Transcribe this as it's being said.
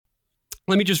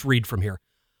Let me just read from here.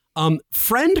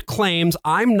 Friend claims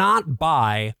I'm not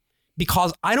bi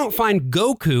because I don't find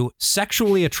Goku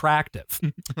sexually attractive.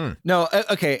 No,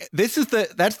 okay. That's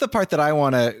the part that I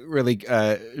want to really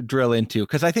drill into,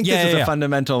 because I think this is a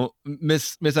fundamental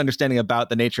misunderstanding about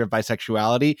the nature of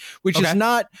bisexuality, which is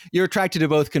not you're attracted to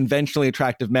both conventionally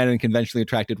attractive men and conventionally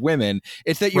attracted women.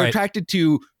 It's that you're attracted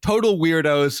to total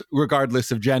weirdos regardless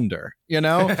of gender, you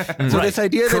know? So this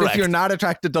idea that if you're not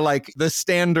attracted to like the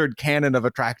standard canon of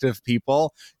attractive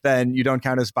people, then you don't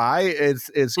count as bi is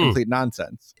complete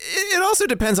nonsense. It also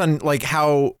depends on like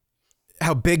how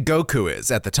big Goku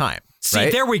is at the time. See,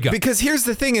 right? There we go. Because here's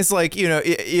the thing is like, you know,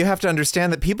 you have to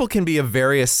understand that people can be of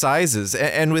various sizes.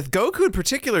 And with Goku in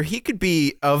particular, he could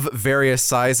be of various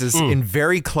sizes in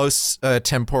very close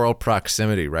temporal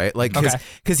proximity, right? Like,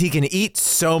 because he can eat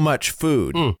so much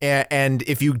food. And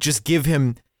if you just give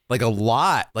him like a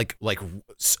lot, like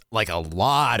a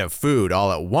lot of food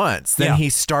all at once, then he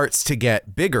starts to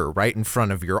get bigger right in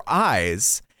front of your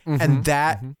eyes. And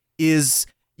that is...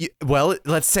 Well,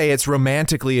 let's say it's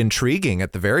romantically intriguing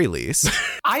at the very least.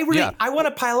 I want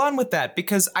to pile on with that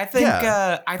because I think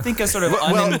a sort of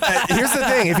here's the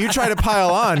thing: if you try to pile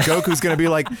on, Goku's going to be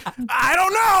like, I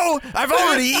don't know, I've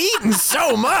already eaten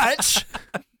so much.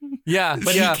 Yeah,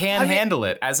 but he can handle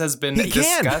it, as has been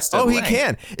discussed. He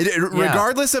can,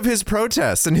 regardless of his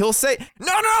protests, and he'll say,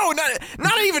 "No,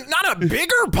 not a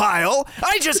bigger pile.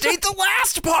 I just ate the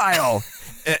last pile."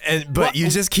 But you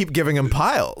just keep giving him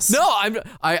piles. No,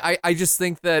 I just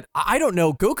think that, I don't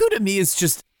know, Goku to me is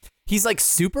just, he's like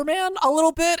Superman a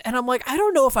little bit, and I'm like, I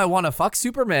don't know if I want to fuck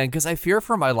Superman because I fear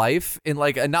for my life in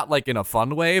like, not like in a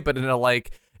fun way, but in a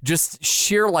like, just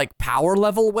sheer like power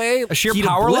level way. A sheer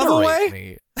power level way?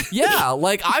 Me. Yeah,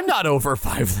 like I'm not over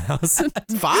 5,000.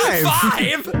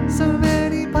 Five? So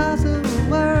many possible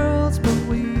worlds, but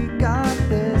we got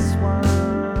this one.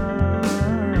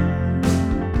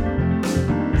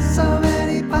 So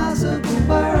many possible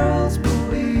worlds, but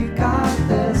we got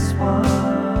this one.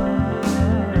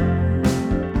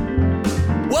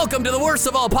 Welcome to the Worst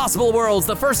of All Possible Worlds,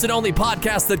 the first and only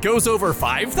podcast that goes over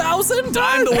 5,000.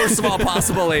 I'm the worst of all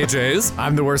possible AJs.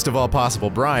 I'm the worst of all possible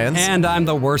Brians. And I'm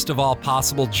the worst of all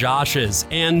possible Joshes.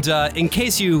 And in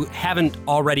case you haven't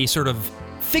already sort of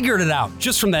figured it out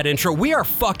just from that intro, we are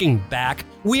fucking back.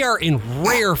 We are in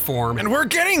rare form. And we're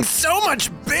getting so much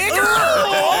bigger!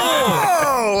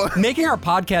 Oh! Making our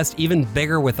podcast even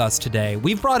bigger with us today,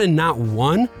 we've brought in not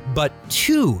one, but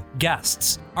two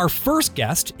guests. Our first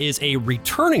guest is a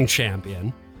returning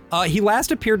champion. He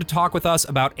last appeared to talk with us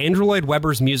about Andrew Lloyd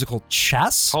Webber's musical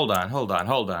Chess. Hold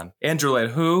on. Andrew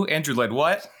Lloyd who? Andrew Lloyd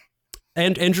what?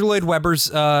 And Andrew Lloyd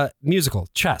Webber's musical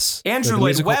Chess. Andrew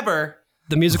Lloyd Webber?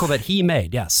 The musical that he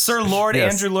made, yes. Sir Lord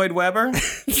Andrew Lloyd Webber?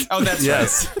 Oh, that's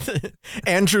right.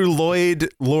 Andrew Lloyd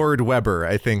Lord Webber,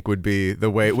 I think, would be the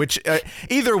way, which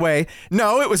either way,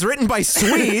 no, it was written by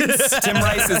Swedes. Tim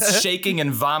Rice is shaking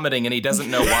and vomiting, and he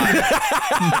doesn't know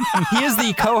why. He is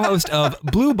the co-host of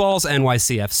Blue Balls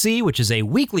NYCFC, which is a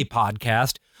weekly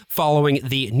podcast following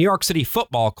the New York City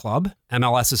Football Club,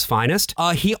 MLS's finest.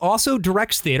 He also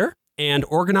directs theater and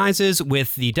organizes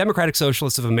with the Democratic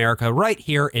Socialists of America right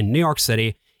here in New York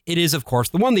City. It is, of course,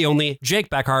 the one, the only, Jake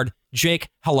Beckhard. Jake,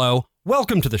 hello.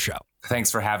 Welcome to the show. Thanks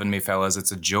for having me, fellas.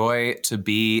 It's a joy to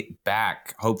be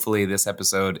back. Hopefully this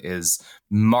episode is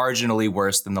marginally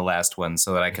worse than the last one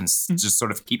so that I can just sort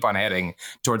of keep on heading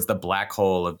towards the black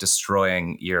hole of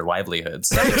destroying your livelihoods.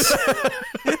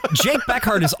 Jake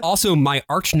Beckhard is also my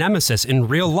arch nemesis in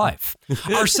real life.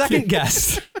 Our second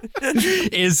guest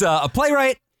is a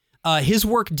playwright. His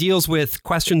work deals with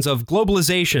questions of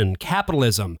globalization,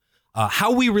 capitalism,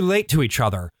 how we relate to each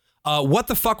other, what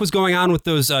the fuck was going on with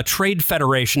those Trade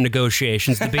Federation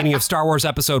negotiations at the beginning of Star Wars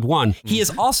Episode 1. He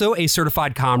is also a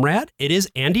certified comrade. It is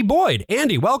Andy Boyd.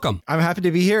 Andy, welcome. I'm happy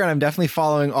to be here, and I'm definitely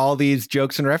following all these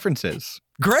jokes and references.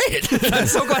 Great. I'm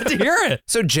so glad to hear it.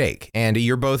 So Jake, Andy,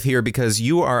 you're both here because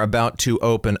you are about to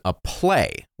open a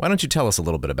play. Why don't you tell us a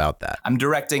little bit about that? I'm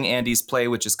directing Andy's play,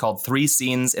 which is called 3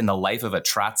 Scenes in the Life of a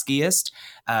Trotskyist.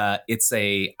 It's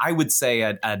I would say,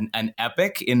 an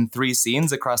epic in 3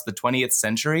 scenes across the 20th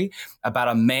century about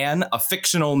a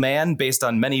fictional man based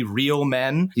on many real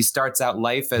men. He starts out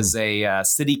life as a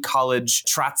city college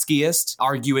Trotskyist,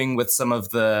 arguing with some of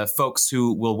the folks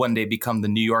who will one day become the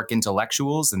New York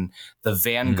intellectuals and the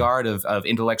vanguard of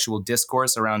intellectual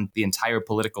discourse around the entire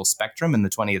political spectrum in the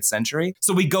 20th century.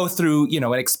 So we go through,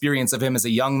 an experience of him as a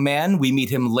young man. We meet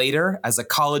him later as a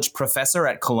college professor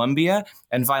at Columbia,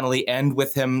 and finally end with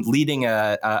with him leading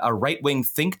a right-wing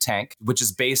think tank, which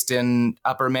is based in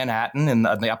Upper Manhattan and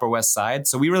on the Upper West Side.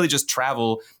 So we really just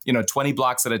travel, 20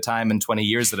 blocks at a time and 20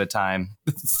 years at a time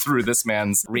through this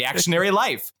man's reactionary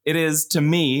life. It is, to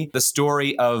me, the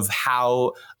story of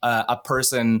how a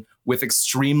person with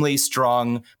extremely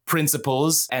strong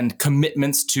principles and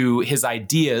commitments to his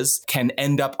ideas can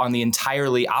end up on the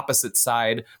entirely opposite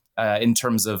side in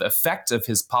terms of effect of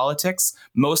his politics,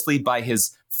 mostly by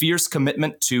his fierce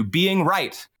commitment to being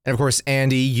right. And of course,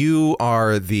 Andy, you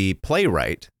are the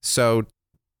playwright. So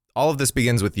all of this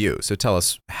begins with you. So tell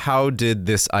us, how did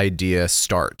this idea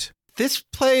start? This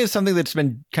play is something that's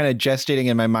been kind of gestating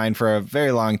in my mind for a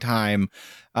very long time.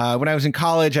 When I was in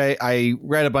college, I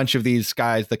read a bunch of these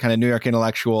guys, the kind of New York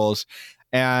intellectuals,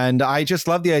 and I just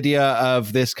love the idea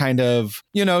of this kind of,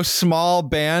 small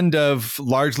band of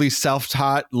largely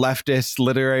self-taught leftist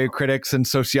literary critics and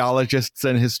sociologists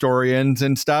and historians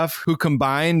and stuff who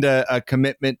combined a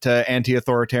commitment to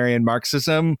anti-authoritarian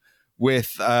Marxism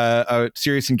with a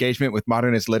serious engagement with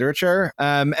modernist literature.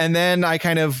 And then I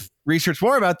kind of researched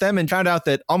more about them and found out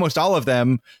that almost all of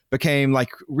them became like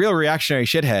real reactionary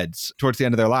shitheads towards the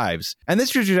end of their lives. And this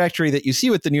trajectory that you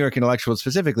see with the New York intellectuals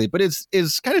specifically, but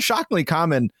is kind of shockingly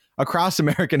common across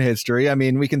American history. I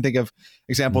mean, we can think of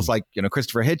examples like,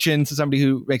 Christopher Hitchens, somebody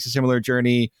who makes a similar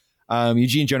journey.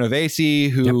 Eugene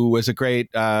Genovese, who was a great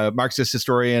Marxist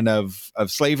historian of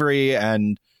slavery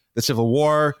and the Civil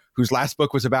War, whose last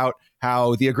book was about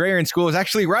how the agrarian school is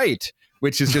actually right,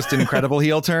 which is just an incredible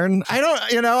heel turn. I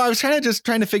was kind of just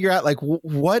trying to figure out like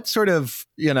what sort of,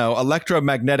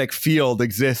 electromagnetic field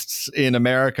exists in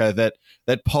America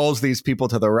that pulls these people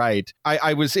to the right.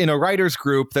 I was in a writers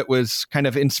group that was kind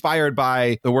of inspired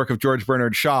by the work of George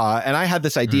Bernard Shaw. And I had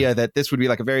this idea that this would be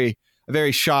like a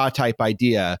very Shaw type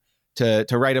idea to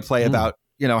write a play about,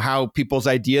 how people's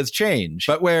ideas change.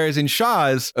 But whereas in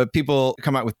Shaw's, people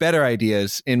come out with better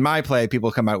ideas, in my play,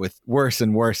 people come out with worse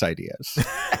and worse ideas.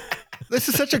 This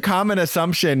is such a common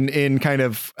assumption in kind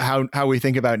of how we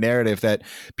think about narrative, that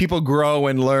people grow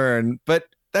and learn, but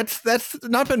that's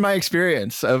not been my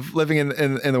experience of living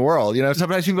in the world.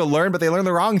 Sometimes people learn, but they learn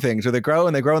the wrong things, or they grow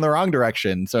in the wrong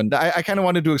direction. So I kind of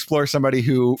wanted to explore somebody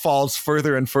who falls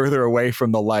further and further away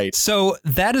from the light. So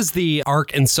that is the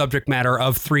arc and subject matter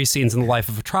of 3 Scenes in the Life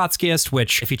of a Trotskyist,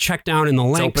 which if you check down in the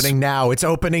links. It's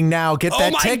opening now. Get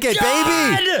that ticket,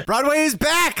 God! baby. Broadway is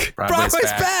back. Broadway's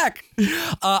back.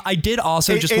 I did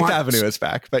also just 8th Avenue is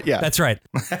back, but yeah. That's right.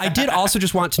 I did also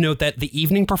just want to note that the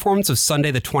evening performance of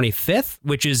Sunday the 25th,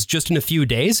 which is just in a few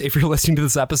days, if you're listening to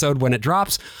this episode when it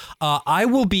drops, I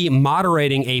will be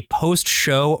moderating a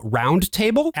post-show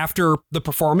roundtable after the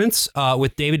performance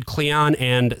with David Cleon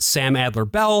and Sam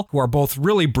Adler-Bell, who are both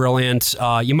really brilliant.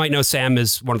 You might know Sam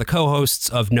is one of the co-hosts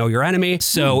of Know Your Enemy.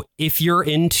 So if you're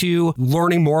into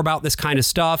learning more about this kind of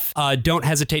stuff, don't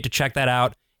hesitate to check that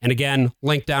out. And again,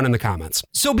 link down in the comments.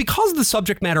 So because of the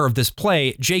subject matter of this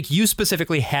play, Jake, you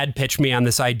specifically had pitched me on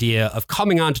this idea of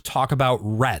coming on to talk about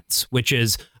Reds, which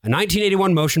is a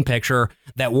 1981 motion picture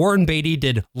that Warren Beatty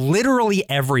did literally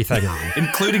everything on.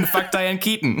 Including fuck Diane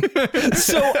Keaton.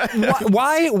 So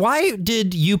why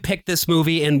did you pick this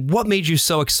movie, and what made you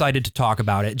so excited to talk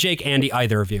about it? Jake, Andy,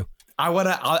 either of you.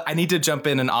 I need to jump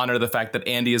in and honor the fact that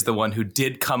Andy is the one who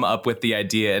did come up with the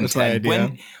idea.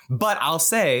 But I'll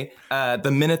say, the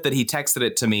minute that he texted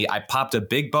it to me, I popped a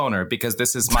big boner because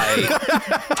this is my...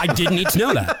 I didn't need to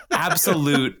know that.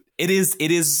 Absolute...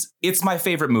 It's my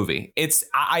favorite movie.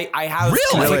 I have...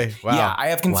 Really? Wow. Yeah, I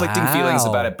have conflicting feelings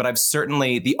about it, but I've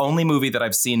certainly... The only movie that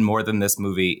I've seen more than this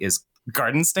movie is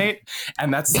Garden State,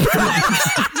 and that's...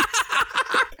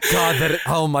 God,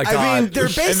 oh my God. I mean, they're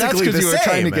basically that's because you were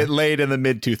trying to same. get laid in the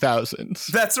mid-2000s.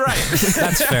 That's right.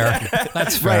 That's fair.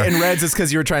 That's fair. Right, and Reds is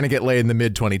because you were trying to get laid in the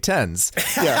mid-2010s.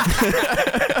 Yeah.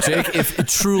 Jake,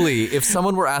 if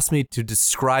someone were asked me to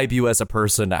describe you as a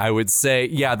person, I would say,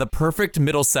 yeah, the perfect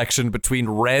middle section between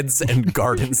Reds and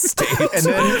Garden State. And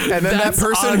then that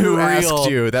person who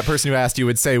asked you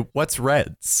would say, "What's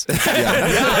Reds?" This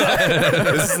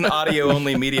is an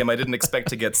audio-only medium. I didn't expect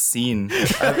to get seen.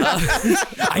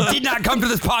 I did not come to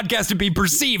this podcast to be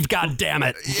perceived. God damn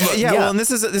it! Yeah. Well, and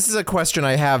this is a question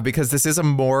I have, because this is a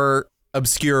more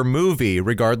obscure movie,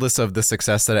 regardless of the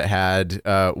success that it had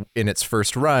in its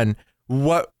first run.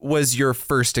 what was your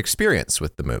first experience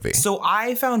with the movie? So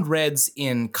I found Reds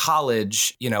in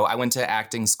college. You know, I went to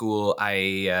acting school.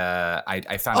 I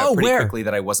found out pretty quickly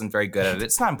that I wasn't very good at it.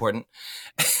 It's not important.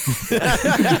 I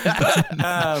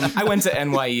went to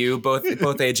NYU. Both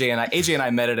AJ and I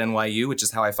met at NYU, which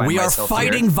is how I find myself We are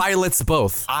fighting here. violets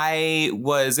both. I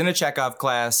was in a Chekhov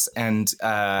class and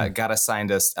got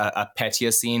assigned a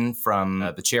Petya scene from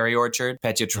The Cherry Orchard.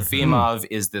 Petya Trofimov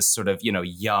is this sort of,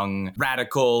 young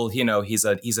radical, he's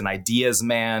an ideas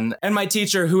man. And my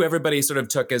teacher, who everybody sort of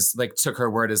took her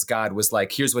word as God, was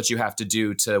like, here's what you have to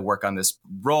do to work on this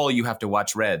role. You have to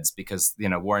watch Reds because,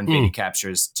 Warren Beatty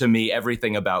captures to me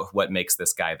everything about what makes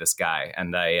this guy.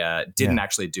 And I didn't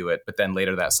actually do it. But then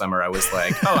later that summer, I was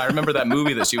like, oh, I remember that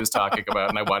movie that she was talking about.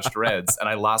 And I watched Reds and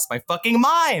I lost my fucking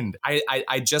mind.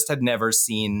 I just had never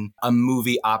seen a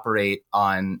movie operate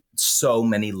on so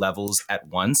many levels at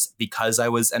once. Because I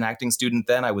was an acting student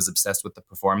then, I was obsessed with the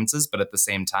performances. But at the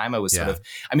same time, I was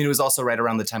it was also right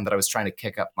around the time that I was trying to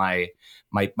kick up my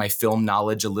film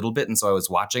knowledge a little bit. And so I was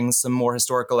watching some more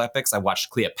historical epics. I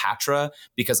watched Cleopatra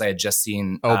because I had just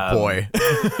seen... boy.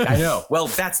 I know. Well,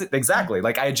 that's it. Exactly.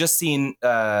 Like I had just seen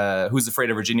Who's Afraid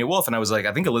of Virginia Woolf. And I was like,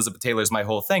 I think Elizabeth Taylor's my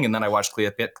whole thing. And then I watched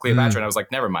Cleopatra and I was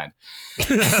like, never mind.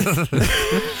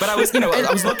 But I was,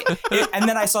 I was looking... And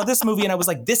then I saw this movie and I was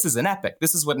like, this is an epic.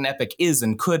 This is what an epic is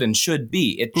and could and should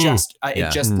be. It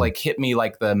just like hit me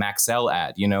like the Maxell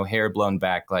ad, hair blown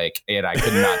back. Like I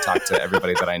could not talk to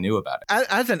everybody that I knew about it.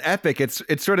 As an epic, it's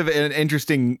sort of an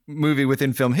interesting movie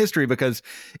within film history because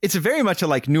it's very much a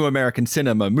like new American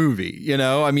cinema movie.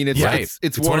 I mean,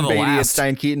 it's Warren Beatty, it's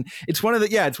Diane Keaton. It's one of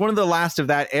the last of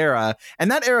that era,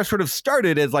 and that era sort of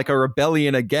started as like a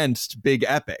rebellion against big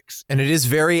epics. And it is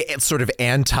very sort of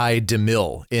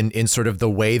anti-DeMille in sort of the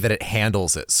way that it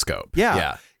handles its scope.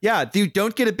 Yeah, you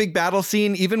don't get a big battle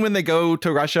scene, even when they go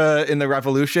to Russia in the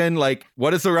revolution. Like,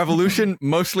 what is the revolution?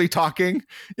 Mostly talking.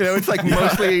 It's like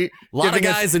mostly... a lot of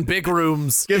guys in big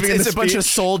rooms. It's a bunch of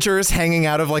soldiers hanging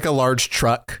out of like a large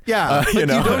truck. Yeah, you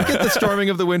don't get the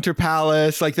storming of the Winter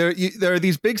Palace. Like, there are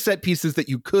these big set pieces that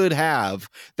you could have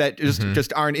that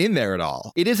just aren't in there at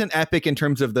all. It is an epic in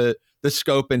terms of the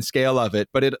scope and scale of it,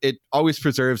 but it always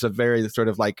preserves a very sort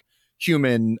of like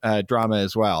human drama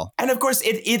as well. And of course,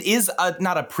 it is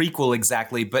not a prequel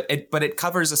exactly, but it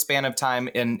covers a span of time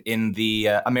in the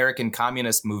American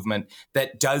communist movement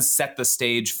that does set the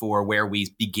stage for where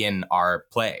we begin our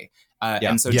play.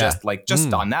 And so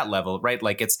just on that level, right?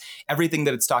 Like it's everything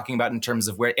that it's talking about in terms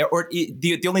of where,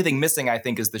 the only thing missing, I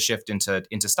think, is the shift into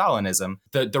Stalinism,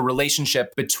 the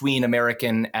relationship between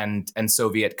American and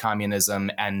Soviet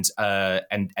communism and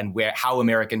how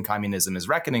American communism is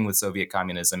reckoning with Soviet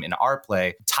communism in our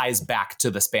play ties back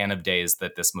to the span of days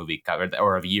that this movie covered,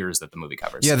 or of years that the movie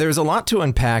covers. Yeah, there's a lot to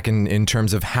unpack in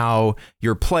terms of how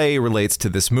your play relates to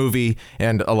this movie,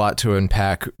 and a lot to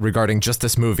unpack regarding just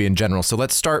this movie in general. So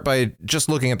let's start by just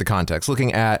looking at the context,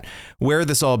 looking at where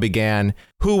this all began.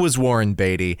 Who was Warren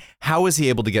Beatty? How was he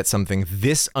able to get something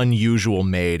this unusual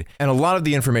made? And a lot of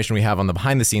the information we have on the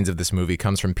behind the scenes of this movie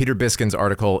comes from Peter Biskin's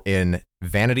article in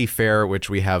Vanity Fair,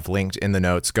 which we have linked in the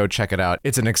notes. Go check it out.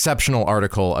 It's an exceptional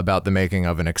article about the making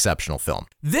of an exceptional film.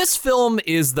 This film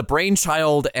is the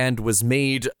brainchild and was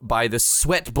made by the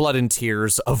sweat, blood, and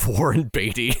tears of Warren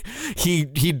Beatty.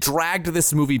 He dragged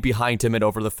this movie behind him and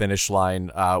over the finish line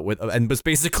and was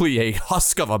basically a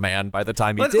husk of a man by the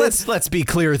time he did. Let's be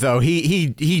clear, though.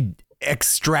 He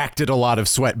extracted a lot of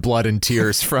sweat, blood, and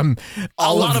tears from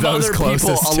all of those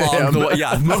closest to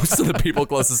him. Most of the people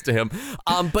closest to him.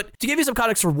 But to give you some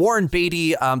context for Warren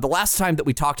Beatty, the last time that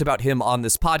we talked about him on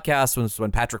this podcast was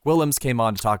when Patrick Willems came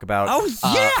on to talk about that's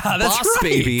Boss right.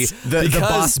 Baby. The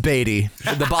Boss Beatty.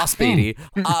 The Boss Beatty.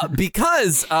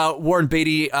 Because Warren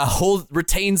Beatty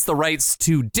retains the rights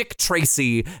to Dick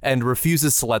Tracy and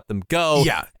refuses to let them go.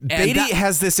 Yeah. Beatty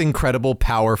has this incredible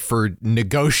power for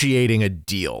negotiating a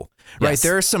deal. Right. Yes.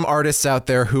 There are some artists out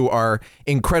there who are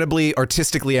incredibly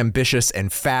artistically ambitious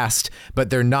and fast, but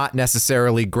they're not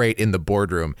necessarily great in the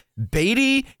boardroom.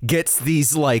 Beatty gets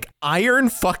these like iron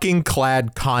fucking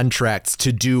clad contracts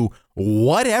to do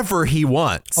whatever he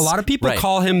wants. A lot of people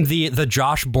call him the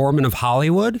Josh Borman of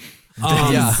Hollywood.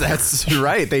 That's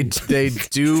right. They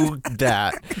do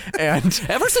that. And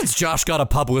ever since Josh got a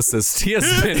publicist, he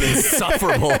has been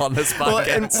insufferable on this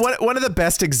podcast. Well, and one of the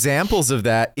best examples of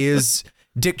that is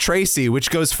Dick Tracy, which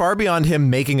goes far beyond him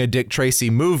making a Dick Tracy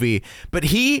movie, but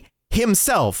he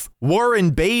himself,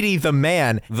 Warren Beatty, the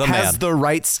man, has the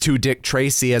rights to Dick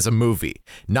Tracy as a movie.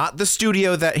 Not the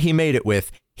studio that he made it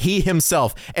with. he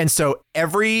himself. And so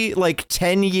every like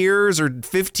 10 years or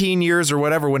 15 years or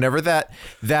whatever, whenever the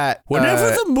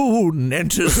moon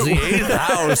enters the 8th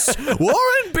house,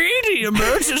 Warren Beatty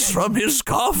emerges from his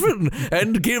coffin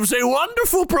and gives a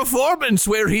wonderful performance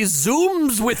where he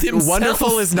zooms with himself.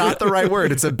 Wonderful is not the right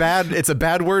word. It's a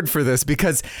bad word for this,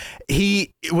 because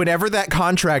whenever that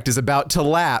contract is about to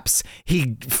lapse,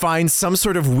 he finds some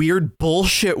sort of weird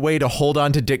bullshit way to hold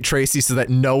on to Dick Tracy so that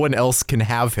no one else can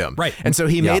have him. Right. And so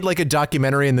he made like a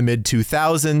documentary in the mid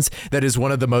 2000s that is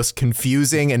one of the most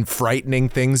confusing and frightening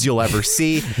things you'll ever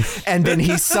see. And then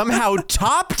he somehow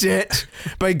topped it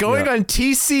by going on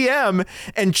TCM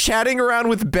and chatting around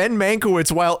with Ben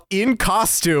Mankiewicz while in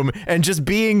costume and just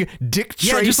being Dick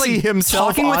Tracy just like himself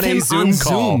talking on with a him Zoom on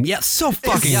call. Zoom. Yeah, so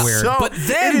fucking weird. But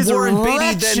then Warren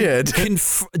Beatty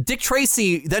Dick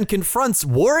Tracy then confronts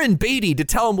Warren Beatty to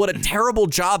tell him what a terrible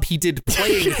job he did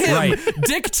playing him,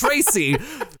 Dick Tracy,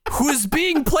 who is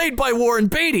being played by Warren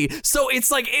Beatty. So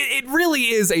it's like it really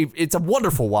is it's a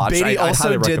wonderful watch. Beatty I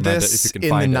also did this in the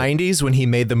 90s when he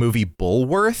made the movie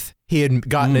Bulworth. He had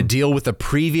gotten a deal with a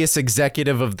previous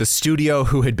executive of the studio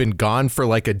who had been gone for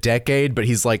like a decade, but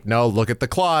he's like, no, look at the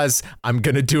clause. I'm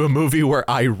going to do a movie where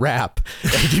I rap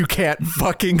and you can't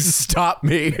fucking stop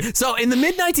me. So in the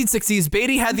mid 1960s,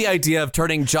 Beatty had the idea of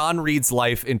turning John Reed's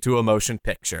life into a motion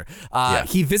picture.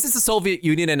 He visits the Soviet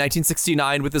Union in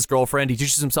 1969 with his girlfriend. He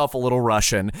teaches himself a little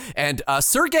Russian. And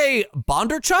Sergei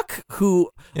Bondarchuk, who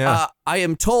I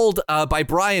am told by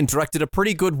Brian directed a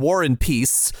pretty good War and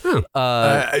Peace.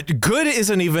 Good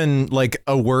isn't even like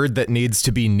a word that needs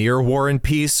to be near War and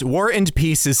Peace. War and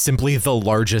Peace is simply the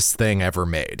largest thing ever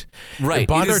made. Right.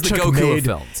 It is the Goku of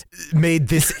films. Made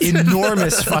this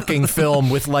enormous fucking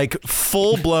film with like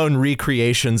full-blown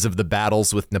recreations of the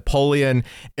battles with Napoleon.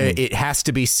 It has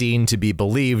to be seen to be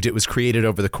believed. It was created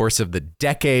over the course of the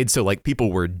decade, so like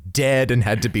people were dead and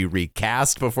had to be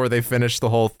recast before they finished the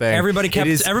whole thing. Everybody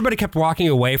kept walking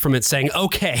away from it saying,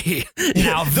 okay,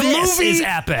 now this is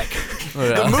epic.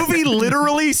 The movie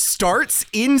literally starts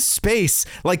in space.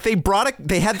 Like they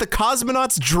had the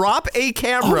cosmonauts drop a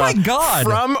camera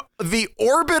from the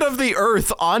orbit of the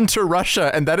Earth onto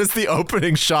Russia, and that is the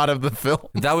opening shot of the film.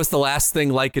 That was the last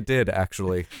thing Leica did,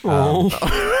 actually. Oh,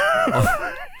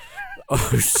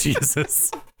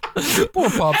 Jesus. Poor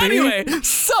puppy. Anyway,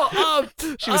 so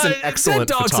she was an excellent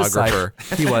photographer.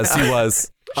 He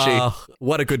was.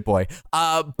 What a good boy.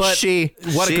 What a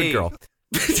good girl.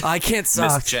 I can't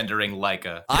stop misgendering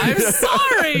Leica. I'm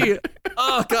sorry.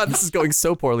 Oh God, this is going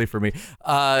so poorly for me.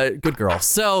 Good girl.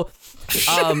 So,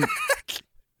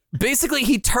 basically,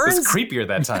 he turns. It was creepier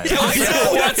that time.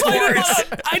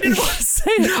 I didn't want to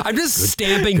say it. I'm just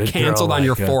stamping canceled on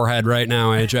your forehead right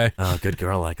now, AJ. Oh, good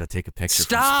girl, I'll take a picture.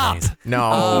 Stop.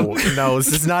 No,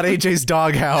 this is not AJ's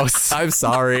doghouse. I'm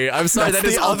sorry. That's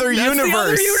the other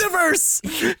universe.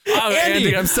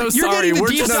 Andy, I'm so sorry. You're getting the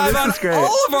deep dive on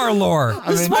all of our lore.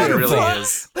 It really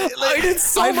is. I did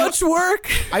so much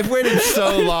work. I've waited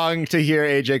so long to hear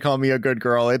AJ call me a good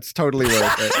girl. It's totally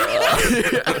worth it.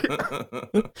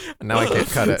 Now I can't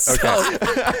cut it. Okay.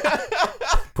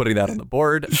 Putting that on the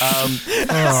board.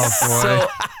 So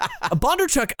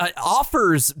Bondarchuk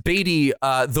offers Beatty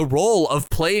the role of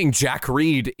playing Jack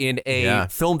Reed in a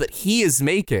film that he is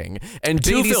making, and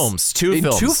two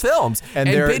Beatty's films, and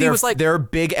Beatty was like, they're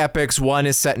big epics. One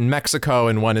is set in Mexico,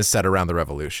 and one is set around the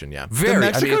Revolution. Yeah, the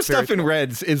Mexico stuff in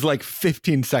Reds is like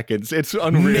 15 seconds. It's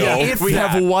unreal. We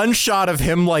have one shot of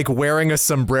him like wearing a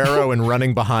sombrero and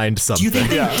running behind something. Do you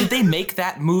think did they make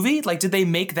that movie? Like, did they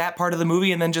make that part of the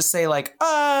movie and then just say like,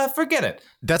 forget it?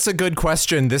 That's a good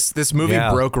question. This movie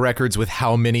broke records with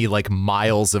how many like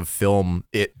miles of film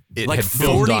it like had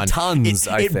filmed 40 on. tons.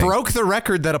 It broke the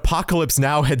record that Apocalypse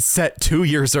Now had set 2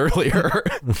 years earlier,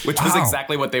 which was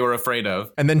exactly what they were afraid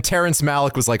of. And then Terrence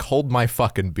Malick was like, "Hold my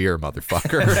fucking beer,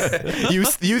 motherfucker!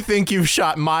 You think you've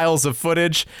shot miles of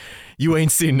footage? You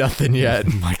ain't seen nothing yet.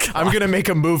 Oh my God. I'm gonna make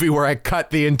a movie where I cut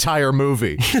the entire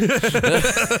movie."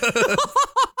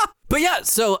 But yeah,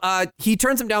 so he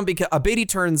turns him down because Beatty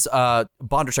turns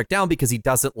Bondarchuk down because he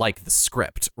doesn't like the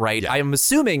script, right? Yeah. I am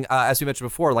assuming, as we mentioned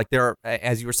before, like there,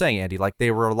 as you were saying, Andy, like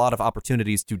there were a lot of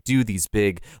opportunities to do these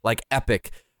big, like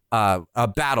epic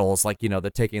battles, like,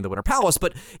 the taking of the Winter Palace.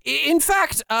 But in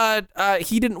fact,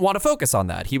 he didn't want to focus on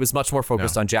that. He was much more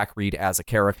focused on Jack Reed as a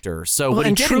character. So what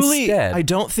he did instead, I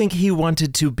don't think he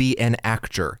wanted to be an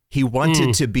actor. He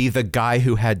wanted to be the guy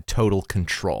who had total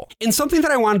control. And something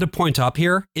that I wanted to point up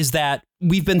here is that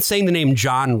we've been saying the name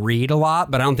John Reed a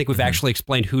lot, but I don't think we've actually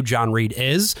explained who John Reed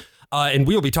is. And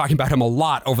we'll be talking about him a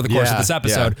lot over the course of this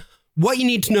episode. Yeah. What you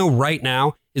need to know right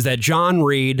now is that John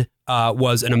Reed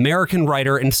was an American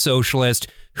writer and socialist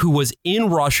who was in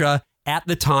Russia at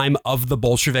the time of the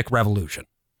Bolshevik Revolution.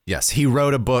 Yes, he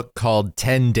wrote a book called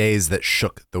 10 Days That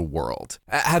Shook the World.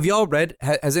 Have y'all read?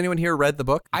 Has anyone here read the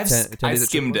book? I've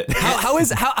skimmed it. How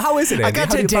is it? Andy? I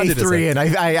got to day 3 and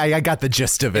I got the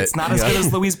gist of it. It's not as good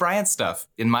as Louise Bryant's stuff,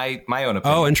 in my own opinion.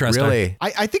 Oh, interesting. Really?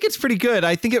 I think it's pretty good.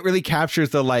 I think it really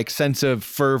captures the like sense of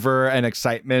fervor and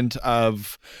excitement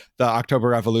of the October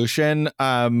Revolution.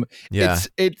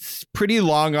 It's pretty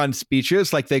long on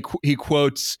speeches. Like he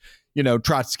quotes,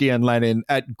 Trotsky and Lenin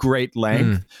at great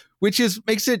length. Which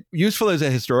makes it useful as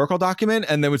a historical document.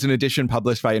 And there was an edition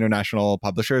published by international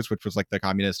publishers, which was like the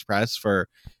communist press for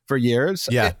years.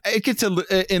 Yeah. It gets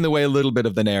in the way a little bit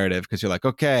of the narrative because you're like,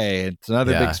 okay, it's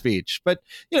another big speech. But,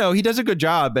 he does a good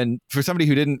job. And for somebody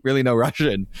who didn't really know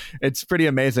Russian, it's pretty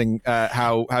amazing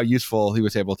how useful he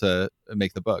was able to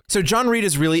make the book. So John Reed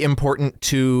is really important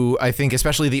to, I think,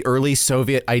 especially the early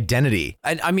Soviet identity.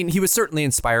 And I mean, he was certainly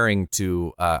inspiring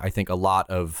to, I think, a lot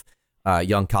of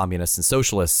young communists and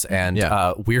socialists, and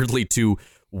weirdly to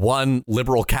one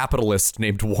liberal capitalist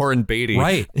named Warren Beatty.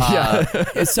 Right.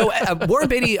 So Warren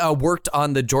Beatty worked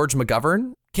on the George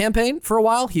McGovern campaign for a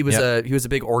while. He was a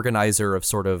big organizer of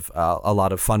sort of a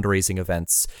lot of fundraising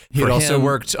events. He also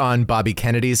worked on Bobby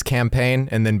Kennedy's campaign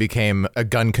and then became a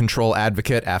gun control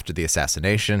advocate after the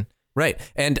assassination. Right.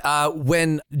 And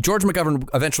when George McGovern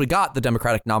eventually got the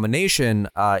Democratic nomination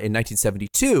in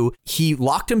 1972, he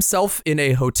locked himself in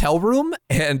a hotel room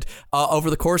and over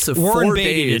the course of Warren 4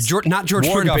 Beatty days... not George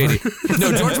Warren McGovern. Beatty.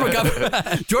 No, George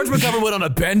McGovern. George McGovern went on a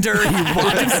bender. He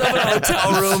locked himself in a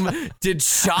hotel room, did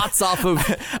shots off of...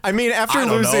 I mean, after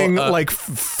losing like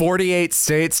 48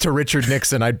 states to Richard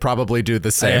Nixon, I'd probably do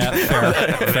the same.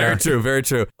 Yeah, Very true, very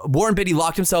true. Warren Beatty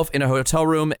locked himself in a hotel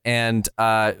room and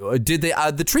did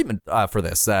the treatment for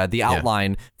this, the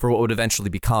outline for what would eventually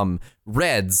become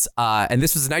Reds. And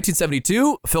this was in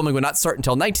 1972. Filming would not start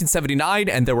until 1979,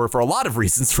 and there were for a lot of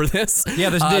reasons for this.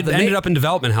 Yeah, this ended up in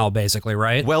development hell, basically,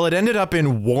 right? Well, it ended up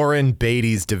in Warren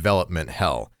Beatty's development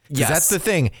hell. Yes. That's the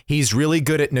thing. He's really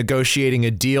good at negotiating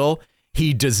a deal.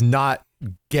 He does not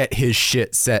get his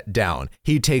shit set down.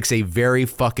 He takes a very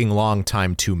fucking long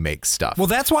time to make stuff. Well,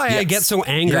 that's why I get so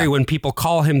angry when people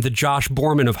call him the Josh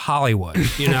Borman of Hollywood,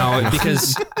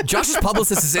 because Josh's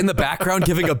publicist is in the background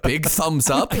giving a big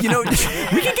thumbs up. We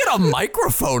can get a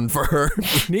microphone for her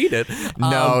if we need it.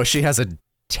 No, she has a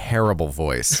terrible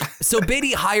voice. So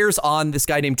Beatty hires on this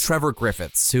guy named Trevor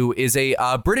Griffiths, who is a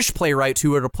British playwright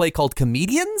who wrote a play called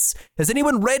Comedians. Has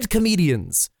anyone read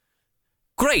Comedians?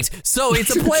 Great. So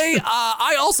it's a play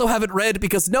I also haven't read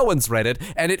because no one's read it.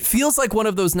 And it feels like one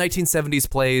of those 1970s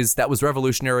plays that was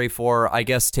revolutionary for, I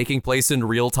guess, taking place in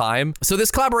real time. So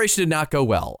this collaboration did not go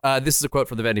well. This is a quote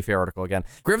from the Vanity Fair article again.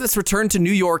 Griffiths returned to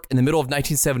New York in the middle of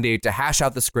 1978 to hash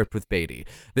out the script with Beatty.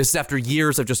 This is after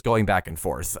years of just going back and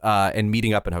forth and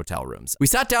meeting up in hotel rooms. We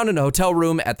sat down in a hotel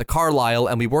room at the Carlyle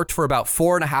and we worked for about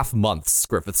 4.5 months,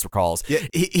 Griffiths recalls. Yeah,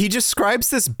 he describes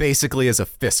this basically as a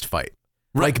fist fight.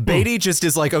 Like, Beatty just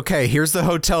is like, okay, here's the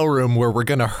hotel room where we're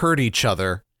going to hurt each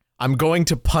other. I'm going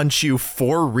to punch you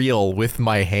for real with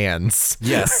my hands.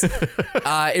 Yes.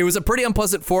 It was a pretty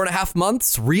unpleasant 4.5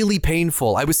 months, really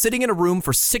painful. I was sitting in a room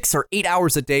for 6 or 8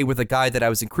 hours a day with a guy that I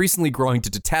was increasingly growing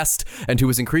to detest and who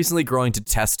was increasingly growing to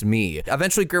test me.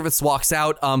 Eventually, Griffiths walks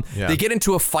out. They get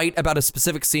into a fight about a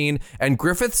specific scene, and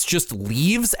Griffiths just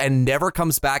leaves and never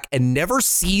comes back and never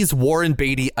sees Warren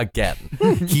Beatty again.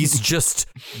 He's just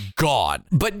gone.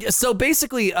 But so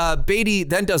basically, Beatty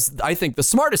then does, I think, the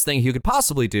smartest thing he could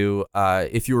possibly do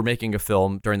if you were making a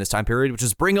film during this time period, which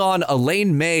is bring on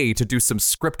Elaine May to do some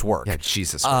script work. Yeah,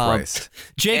 Jesus Christ.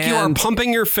 Jake, you are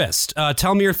pumping your fist.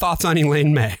 Tell me your thoughts on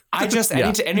Elaine May. I just,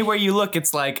 anywhere you look,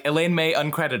 it's like Elaine May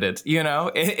uncredited,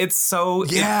 It's so,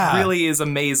 it really is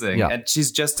amazing. Yeah. And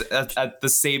she's just the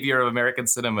savior of American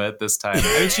cinema at this time.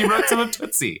 I mean, she wrote some of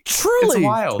Tootsie. Truly. It's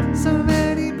wild.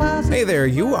 Hey there,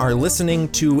 you are listening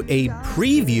to a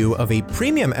preview of a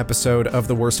premium episode of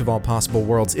The Worst of All Possible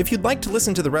Worlds. If you'd like to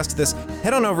listen to the rest of this,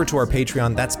 head on over to our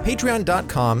Patreon. That's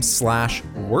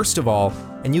patreon.com/worstofall.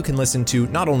 And you can listen to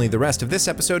not only the rest of this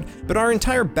episode, but our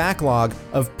entire backlog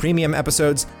of premium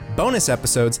episodes, bonus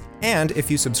episodes, and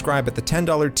if you subscribe at the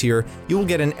 $10 tier, you will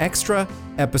get an extra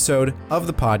episode of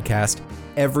the podcast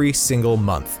every single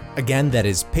month. Again, that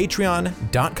is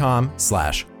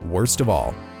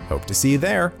patreon.com/worstofall. Hope to see you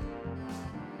there.